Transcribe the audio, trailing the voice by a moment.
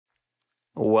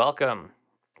Welcome.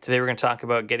 Today we're going to talk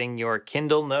about getting your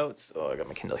Kindle notes. Oh, I got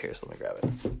my Kindle here, so let me grab it.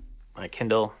 My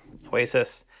Kindle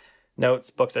Oasis notes,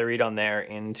 books I read on there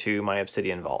into my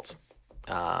Obsidian vault.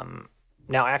 Now,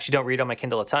 I actually don't read on my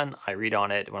Kindle a ton. I read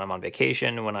on it when I'm on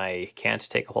vacation, when I can't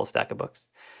take a whole stack of books.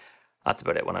 That's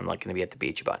about it. When I'm like going to be at the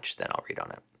beach a bunch, then I'll read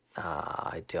on it.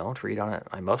 I don't read on it.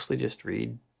 I mostly just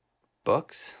read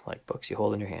books, like books you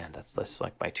hold in your hand. That's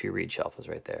like my to-read shelf is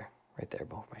right there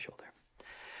above my shoulder.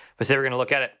 But today we're going to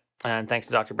look at it, and thanks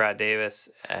to Dr. Brad Davis,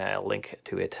 a link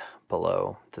to it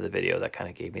below to the video that kind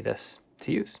of gave me this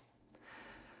to use.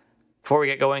 Before we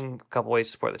get going, a couple ways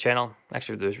to support the channel.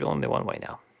 Actually, there's really only one way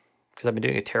now, because I've been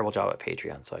doing a terrible job at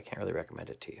Patreon, so I can't really recommend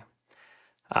it to you.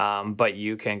 But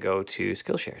you can go to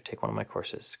Skillshare, take one of my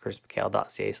courses,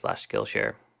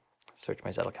 curtismchale.ca/Skillshare. Search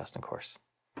my Zettelkasten course.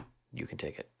 You can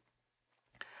take it.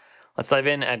 Let's dive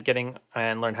in at getting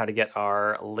and learn how to get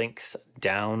our links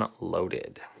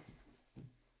downloaded.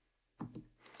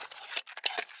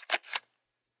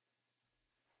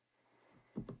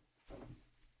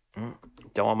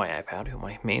 Don't want my iPad,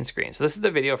 my main screen. So this is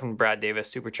the video from Brad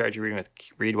Davis, Supercharge Your Reading with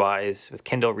Readwise, with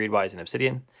Kindle, Readwise, and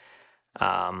Obsidian.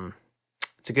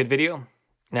 It's a good video.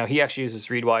 Now he actually uses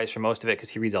Readwise for most of it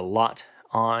because he reads a lot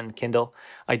on Kindle.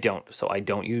 I don't, so I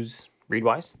don't use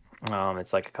Readwise.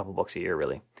 It's like a couple books a year,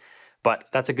 really. But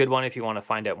that's a good one if you want to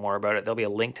find out more about it. There'll be a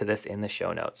link to this in the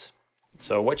show notes.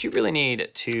 So what you really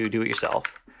need to do it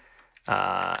yourself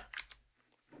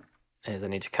is I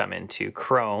need to come into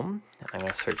Chrome. I'm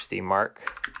going to search the Markdown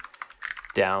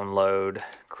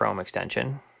Chrome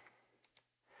extension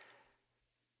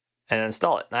and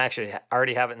install it. I actually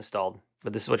already have it installed,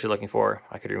 but this is what you're looking for.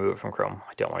 I could remove it from Chrome.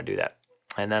 I don't want to do that.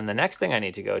 And then the next thing I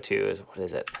need to go to is, what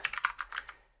is it?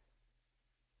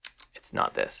 It's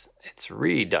not this. It's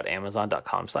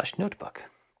read.amazon.com/notebook.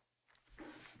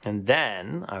 And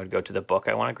then I would go to the book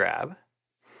I want to grab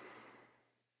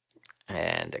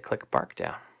and I click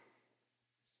Markdown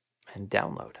and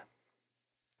download.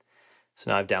 So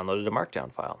now I've downloaded a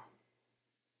Markdown file.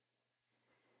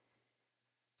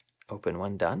 Open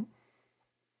when done.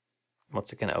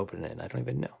 What's it going to open in? I don't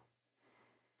even know.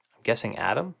 I'm guessing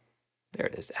Atom. There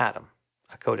it is, Atom,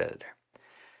 a code editor,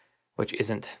 which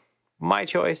isn't my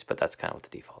choice, but that's kind of what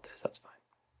the default is. That's fine.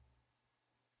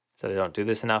 So I don't do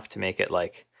this enough to make it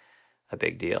like a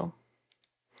big deal.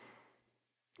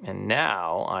 And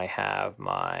now I have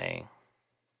my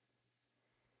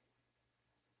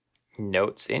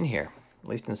notes in here, at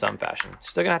least in some fashion.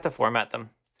 Still gonna have to format them,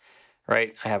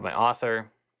 right? I have my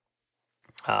author.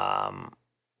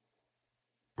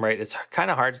 Right, it's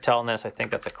kind of hard to tell in this. I think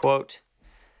that's a quote,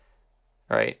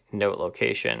 right? Note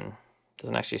location.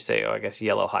 Doesn't actually say, oh, I guess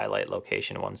yellow highlight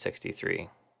location 163.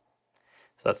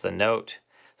 So that's the note.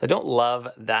 So I don't love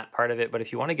that part of it, but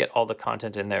if you want to get all the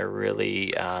content in there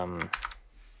really,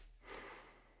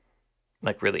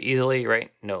 like really easily,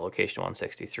 right? Note location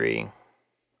 163.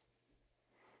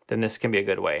 Then this can be a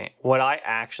good way. What I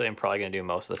actually am probably going to do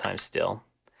most of the time still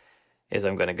is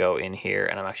I'm going to go in here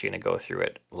and I'm actually going to go through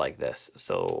it like this.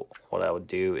 So what I would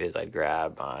do is I'd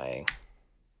grab my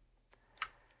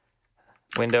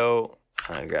window,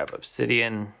 I'd grab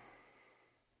Obsidian,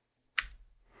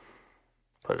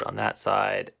 put it on that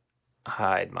side,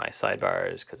 hide my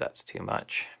sidebars because that's too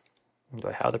much. Do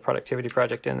I have the productivity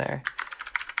project in there?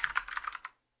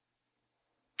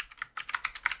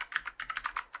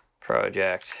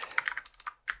 Project.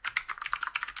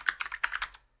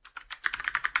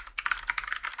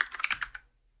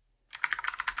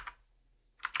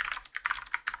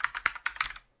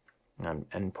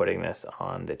 And putting this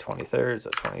on the 23rd, so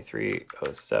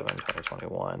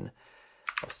 23/07/2021,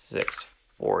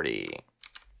 06:40,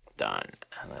 done.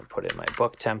 And then put in my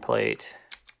book template.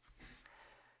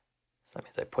 So that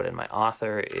means I put in my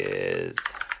author is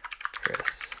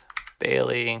Chris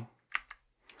Bailey.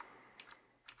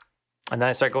 And then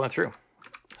I start going through.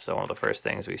 So one of the first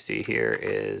things we see here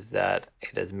is that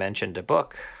it has mentioned a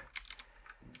book.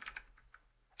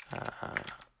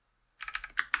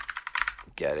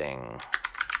 Getting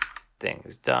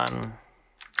things done.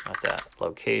 That's that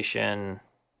location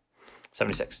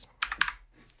 76.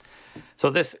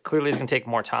 So this clearly is going to take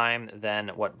more time than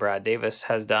what Brad Davis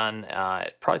has done.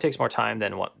 It probably takes more time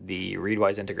than what the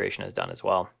Readwise integration has done as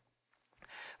well.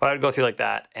 But I would go through like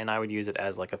that, and I would use it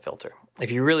as like a filter. If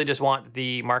you really just want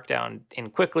the Markdown in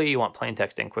quickly, you want plain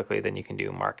text in quickly, then you can do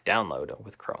Markdownload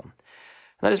with Chrome.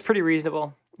 And that is pretty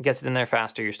reasonable. It gets it in there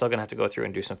faster. You're still going to have to go through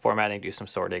and do some formatting, do some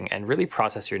sorting, and really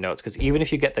process your notes. Because even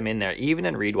if you get them in there, even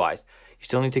in Readwise, you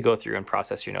still need to go through and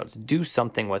process your notes. Do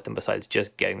something with them besides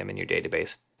just getting them in your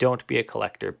database. Don't be a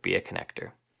collector, be a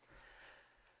connector.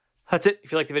 That's it.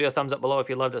 If you liked the video, thumbs up below. If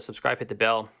you loved it, subscribe, hit the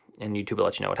bell. and YouTube will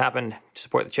let you know what happened.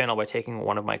 Support the channel by taking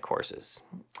one of my courses.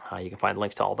 You can find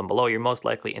links to all of them below. You're most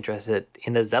likely interested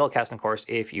in the Zettelkasten course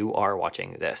if you are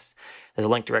watching this. There's a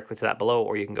link directly to that below,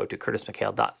 or you can go to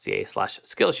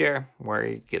curtismchale.ca/Skillshare,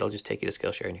 where it'll just take you to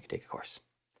Skillshare and you can take a course.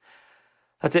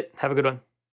 That's it. Have a good one.